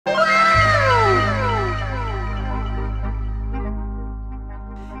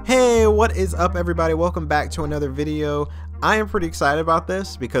What is up, everybody? Welcome back to another video. I am pretty excited about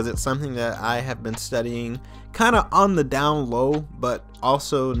this because it's something that I have been studying kind of on the down low, but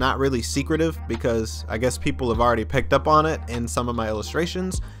also not really secretive because I guess people have already picked up on it in some of my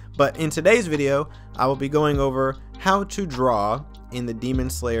illustrations. But in today's video, I will be going over how to draw in the Demon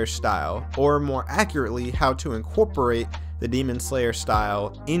Slayer style, or more accurately, how to incorporate the Demon Slayer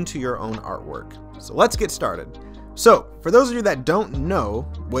style into your own artwork. So let's get started. So for those of you that don't know,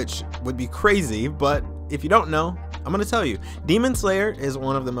 which would be crazy, but if you don't know, I'm gonna tell you. Demon Slayer is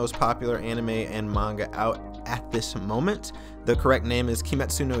one of the most popular anime and manga out at this moment. The correct name is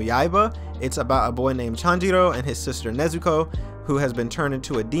Kimetsu no Yaiba. It's about a boy named Chanjiro and his sister Nezuko, who has been turned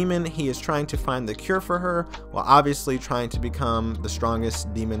into a demon. He is trying to find the cure for her, while obviously trying to become the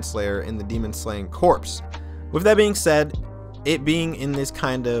strongest demon slayer in the demon slaying corps. With that being said, it being in this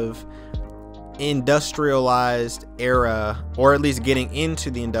kind of industrialized era, or at least getting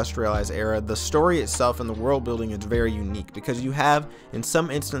into the industrialized era, the story itself and the world building is very unique because you have, in some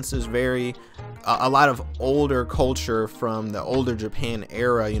instances, a lot of older culture from the older Japan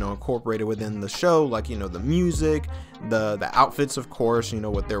era, incorporated within the show, like, the music, the outfits, of course,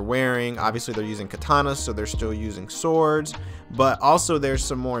 what they're wearing. Obviously they're using katanas, so they're still using swords, but also there's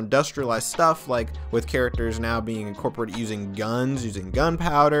some more industrialized stuff, like with characters now being incorporated using guns, using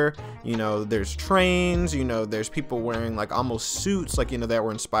gunpowder. There's trains, there's people wearing like almost suits, like, that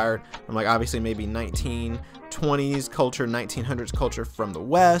were inspired from, like, obviously maybe 1920s culture, 1900s culture from the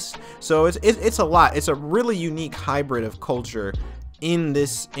West. So it's a lot. It's a really unique hybrid of culture in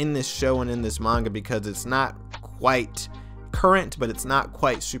this show and in this manga, because it's not quite current, but it's not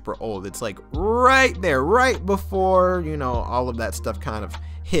quite super old. It's like right there, right before, all of that stuff kind of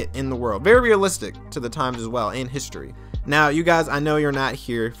hit in the world. Very realistic to the times as well, and history. Now, you guys, I know you're not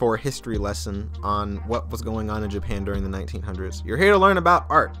here for a history lesson on what was going on in Japan during the 1900s. You're here to learn about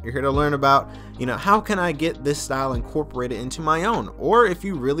art. You're here to learn about, how can I get this style incorporated into my own? Or if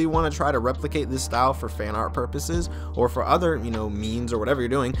you really want to try to replicate this style for fan art purposes or for other, means or whatever you're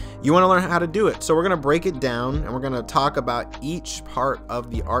doing, you want to learn how to do it. So we're going to break it down and we're going to talk about each part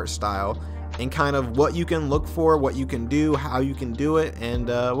of the art style and kind of what you can look for, what you can do, how you can do it, and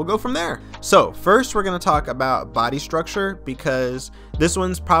we'll go from there. So first we're going to talk about body structure, because this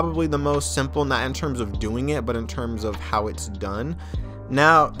one's probably the most simple, not in terms of doing it, but in terms of how it's done.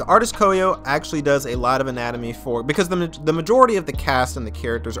 Now, the artist Koyo actually does a lot of anatomy because the majority of the cast and the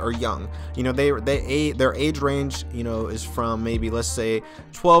characters are young. Their age range, is from maybe, let's say,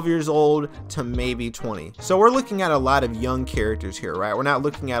 12 years old to maybe 20. So we're looking at a lot of young characters here, right? We're not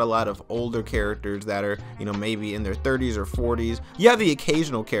looking at a lot of older characters that are, maybe in their 30s or 40s. You have the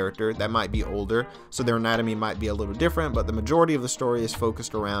occasional character that might be older, so their anatomy might be a little different, but the majority of the story is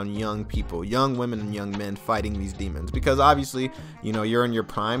focused around young people, young women and young men fighting these demons, because obviously, you're in your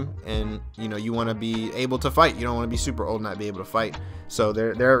prime and you want to be able to fight. You don't want to be super old and not be able to fight. So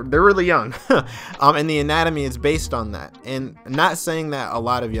they're really young. And the anatomy is based on that. And not saying that a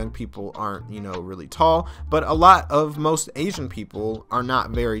lot of young people aren't really tall, but most Asian people are not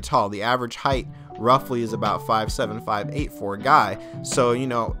very tall. The average height roughly is about 5'7", 5'8" for a guy. So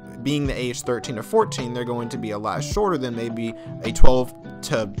being the age 13 or 14, they're going to be a lot shorter than maybe a 12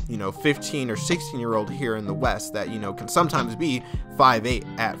 to 15 or 16-year-old here in the West that can sometimes be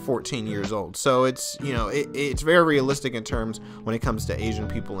 5'8" at 14 years old. So it's it's very realistic in terms when it comes to Asian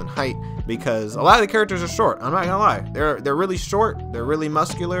people in height, because a lot of the characters are short. I'm not gonna lie, they're really short, they're really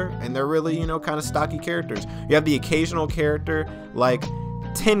muscular, and they're really kind of stocky characters. You have the occasional character like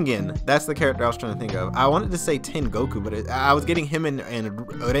Tengen. That's the character I was trying to think of. I wanted to say Tengoku, but I was getting him and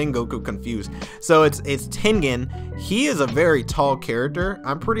Rengoku confused. So it's Tengen. He is a very tall character.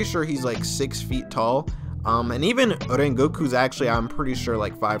 I'm pretty sure he's like 6 feet tall. And even Rengoku's actually, I'm pretty sure,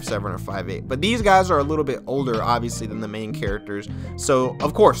 like 5'7" or 5'8". But these guys are a little bit older, obviously, than the main characters. So,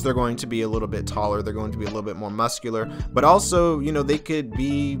 of course, they're going to be a little bit taller. They're going to be a little bit more muscular. But also, they could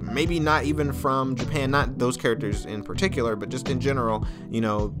be maybe not even from Japan, not those characters in particular, but just in general,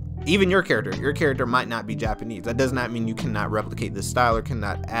 even your character might not be Japanese. That does not mean you cannot replicate this style or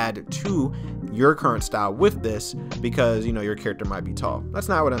cannot add to your current style with this because, your character might be tall. That's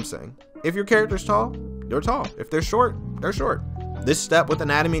not what I'm saying. If your character's tall, they're tall. If they're short, they're short. This step with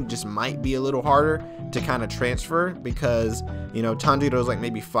anatomy just might be a little harder to kind of transfer because, Tanjiro's like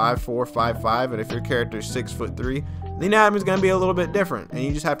maybe 5'4", 5'5", and if your character's 6'3", the anatomy is going to be a little bit different, and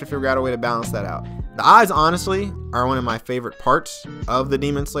you just have to figure out a way to balance that out. The eyes, honestly, are one of my favorite parts of the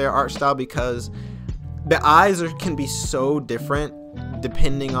Demon Slayer art style because the eyes can be so different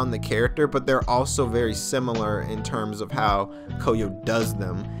depending on the character, but they're also very similar in terms of how Koyo does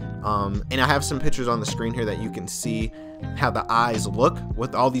them. And I have some pictures on the screen here that you can see how the eyes look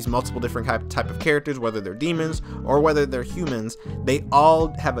with all these multiple different type of characters, whether they're demons or whether they're humans. They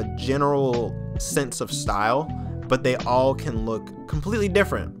all have a general sense of style, but they all can look completely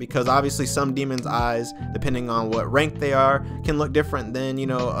different, because obviously some demons' eyes, depending on what rank they are, can look different than, you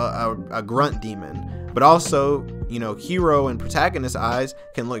know, a grunt demon. But also, you know, hero and protagonist eyes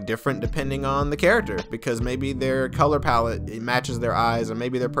can look different depending on the character, because maybe their color palette, it matches their eyes, or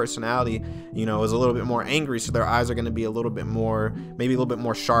maybe their personality, you know, is a little bit more angry, so their eyes are going to be a little bit more, maybe a little bit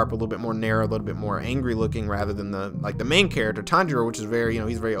more sharp, a little bit more narrow, a little bit more angry looking, rather than the main character Tanjiro, which is very, you know,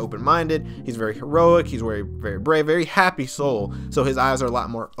 he's very open-minded, he's very heroic, he's very brave, very happy soul. So his eyes are a lot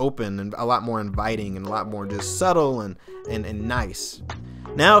more open and a lot more inviting and a lot more just subtle and nice.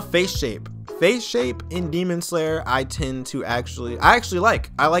 Now, face shape. Face shape in Demon Slayer, I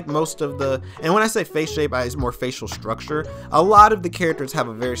like most of the, and when I say face shape, it's more facial structure. A lot of the characters have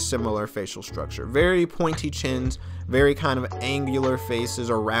a very similar facial structure, very pointy chins, very kind of angular faces,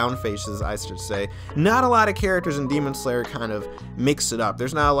 or round faces, I should say. Not a lot of characters in Demon Slayer kind of mix it up.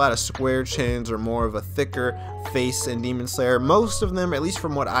 There's not a lot of square chins or more of a thicker face in Demon Slayer. Most of them, at least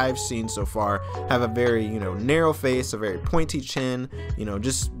from what I've seen so far, have a very, you know, narrow face, a very pointy chin, you know,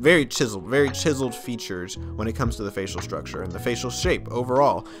 just very chiseled features when it comes to the facial structure and the facial shape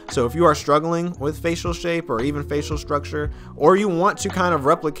overall. So if you are struggling with facial shape or even facial structure, or you want to kind of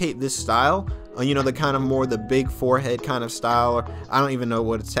replicate this style, you know, the kind of more the big forehead kind of style, or I don't even know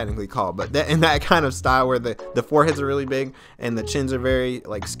what it's technically called, but in that kind of style where the foreheads are really big and the chins are very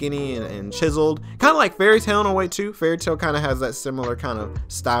like skinny and chiseled, kind of like Fairy Tail in a way too. Fairy Tail kind of has that similar kind of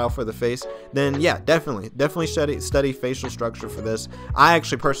style for the face. Then yeah, definitely study facial structure for this. I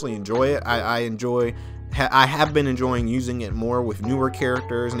actually personally enjoy it. I have been enjoying using it more with newer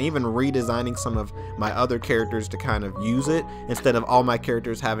characters, and even redesigning some of my other characters to kind of use it instead of all my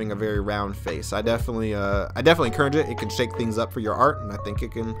characters having a very round face. I definitely encourage it. It can shake things up for your art, and I think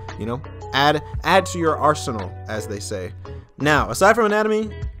it can, you know, add to your arsenal, as they say. Now, aside from anatomy,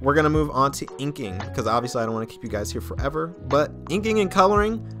 we're gonna move on to inking, because obviously I don't want to keep you guys here forever, but inking and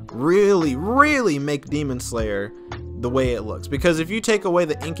coloring really make Demon Slayer the way it looks, because if you take away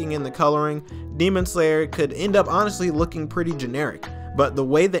the inking and the coloring, Demon Slayer could end up honestly looking pretty generic. But the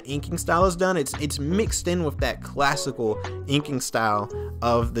way the inking style is done, it's mixed in with that classical inking style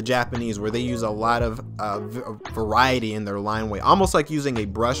of the Japanese, where they use a lot of variety in their line weight, almost like using a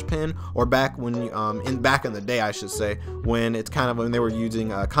brush pen, or back in the day, I should say, when it's kind of when they were using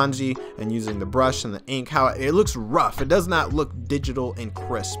kanji and using the brush and the ink, how it looks rough. It does not look digital and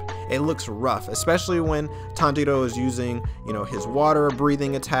crisp. It looks rough, especially when Tanjiro is using, you know, his water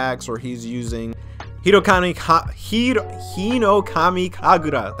breathing attacks, or he's using Hinokami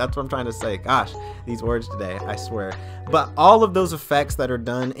Kagura. That's what I'm trying to say. Gosh, these words today, I swear. But all of those effects that are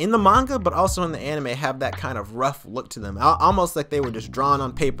done in the manga, but also in the anime, have that kind of rough look to them, almost like they were just drawn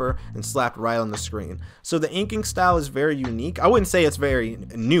on paper and slapped right on the screen. So the inking style is very unique. I wouldn't say it's very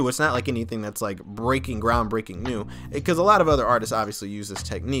new. It's not like anything that's like groundbreaking new, because a lot of other artists obviously use this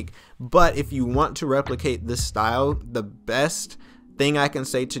technique. But if you want to replicate this style, the best thing I can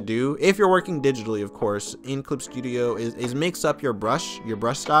say to do, if you're working digitally, of course, in Clip Studio, is mix up your brush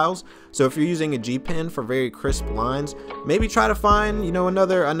styles. So if you're using a G pen for very crisp lines, maybe try to find, you know,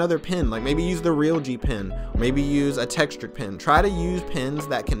 another pen, like maybe use the real G pen, maybe use a textured pen. Try to use pens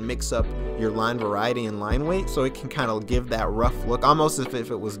that can mix up your line variety and line weight, so it can kind of give that rough look, almost as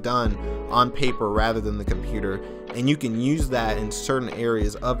if it was done on paper rather than the computer. And you can use that in certain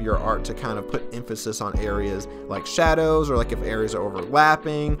areas of your art to kind of put emphasis on areas like shadows, or like if areas are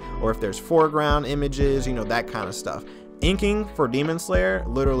overlapping, or if there's foreground images, you know, that kind of stuff. Inking for Demon Slayer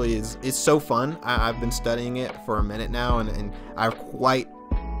literally is so fun. I've been studying it for a minute now, and I've quite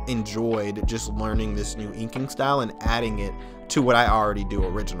enjoyed just learning this new inking style and adding it to what I already do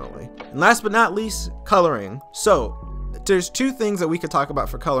originally. And last but not least, coloring. So there's two things that we could talk about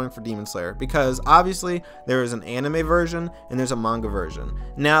for coloring for Demon Slayer, because obviously there is an anime version and there's a manga version.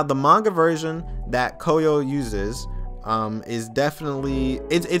 Now the manga version that Koyo uses is definitely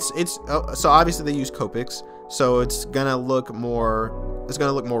so obviously they use Copics, so it's gonna look more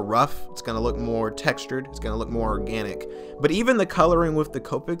rough, it's gonna look more textured, it's gonna look more organic. But even the coloring with the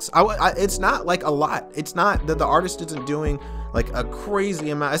Copics, it's not like a lot. It's not that the artist isn't doing like a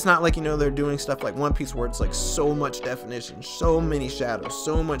crazy amount. It's not like, you know, they're doing stuff like One Piece where it's like so much definition, so many shadows,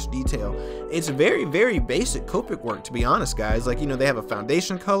 so much detail. It's very basic Copic work, to be honest, guys. Like, you know, they have a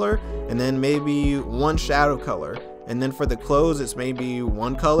foundation color and then maybe one shadow color, and then for the clothes it's maybe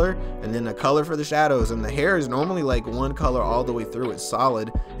one color and then a color for the shadows, and the hair is normally like one color all the way through. It's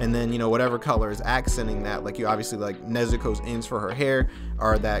solid, and then, you know, whatever color is accenting that, like you obviously like Nezuko's ends for her hair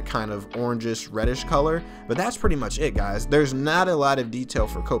are that kind of orangish reddish color, but that's pretty much it, guys. There's not a lot of detail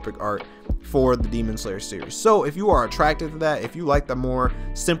for Copic art for the Demon Slayer series. So if you are attracted to that, if you like the more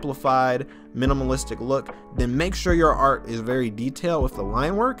simplified minimalistic look, then make sure your art is very detailed with the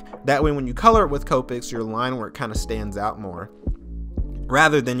line work. That way when you color it with Copics, your line work kind of stands out more,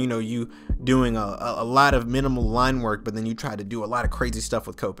 rather than, you know, you doing a lot of minimal line work, but then you try to do a lot of crazy stuff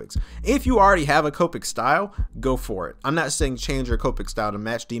with Copics. If you already have a Copic style, go for it. I'm not saying change your Copic style to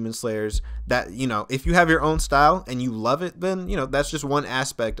match Demon Slayer's. That, you know, if you have your own style and you love it, then, you know, that's just one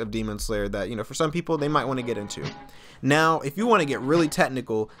aspect of Demon Slayer that, you know, for some people they might want to get into. Now, if you want to get really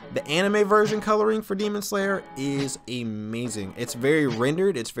technical, the anime version coloring for Demon Slayer is amazing. It's very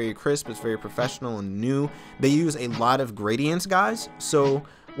rendered, it's very crisp, it's very professional and new. They use a lot of gradients, guys. So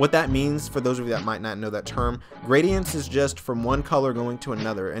what that means, for those of you that might not know that term, gradients is just from one color going to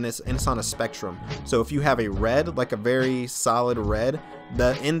another, and it's on a spectrum. So if you have a red, like a very solid red,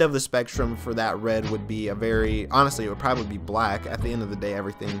 the end of the spectrum for that red would be a very, honestly, it would probably be black. At the end of the day,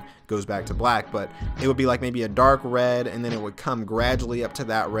 everything goes back to black, but it would be like maybe a dark red, and then it would come gradually up to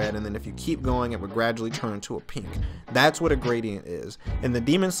that red, and then if you keep going, it would gradually turn into a pink. That's what a gradient is. And the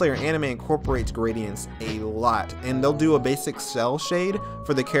Demon Slayer anime incorporates gradients a lot, and they'll do a basic cell shade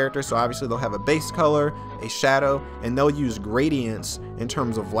for the character. So obviously they'll have a base color, a shadow, and they'll use gradients in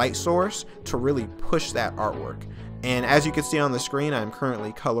terms of light source to really push that artwork. And as you can see on the screen, I'm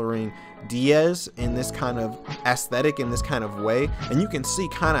currently coloring Diaz in this kind of aesthetic, in this kind of way, and you can see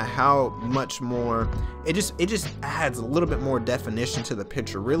kind of how much more it just adds a little bit more definition to the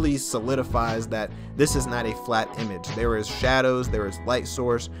picture, really solidifies that this is not a flat image. There is shadows, there is light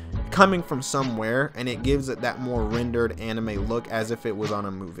source coming from somewhere, and it gives it that more rendered anime look as if it was on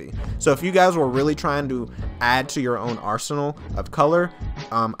a movie. So if you guys were really trying to add to your own arsenal of color,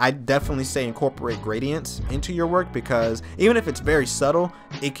 I definitely say incorporate gradients into your work, because even if it's very subtle,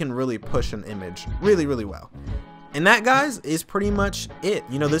 it can really push an image really, really well. And that, guys, is pretty much it.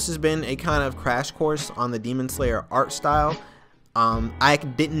 You know, this has been a kind of crash course on the Demon Slayer art style. I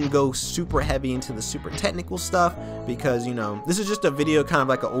didn't go super heavy into the super technical stuff because, you know, this is just a video kind of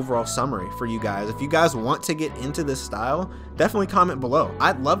like an overall summary for you guys. If you guys want to get into this style, definitely comment below.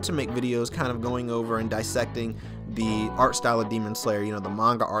 I'd love to make videos kind of going over and dissecting the art style of Demon Slayer, you know, the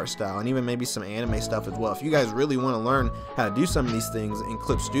manga art style, and even maybe some anime stuff as well. If you guys really want to learn how to do some of these things in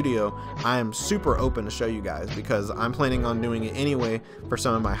Clip Studio, I am super open to show you guys, because I'm planning on doing it anyway for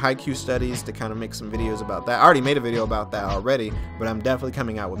some of my haiku studies, to kind of make some videos about that. I already made a video about that already, but I'm definitely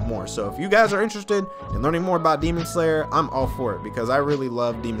coming out with more. So if you guys are interested in learning more about Demon Slayer, I'm all for it, because I really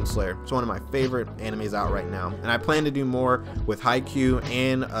love Demon Slayer. It's one of my favorite animes out right now, and I plan to do more with haiku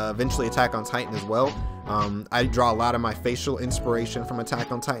and eventually Attack on Titan as well. I draw a lot of my facial inspiration from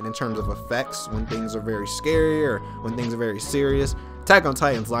Attack on Titan in terms of effects when things are very scary or when things are very serious. Attack on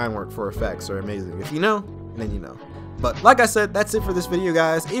Titan's line work for effects are amazing. If you know, then you know. But like I said, that's it for this video,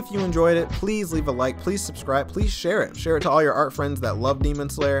 guys. If you enjoyed it, please leave a like, please subscribe, please share it. Share it to all your art friends that love Demon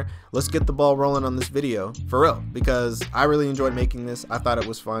Slayer. Let's get the ball rolling on this video, for real, because I really enjoyed making this. I thought it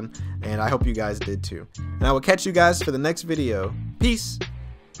was fun, and I hope you guys did too. And I will catch you guys for the next video. Peace.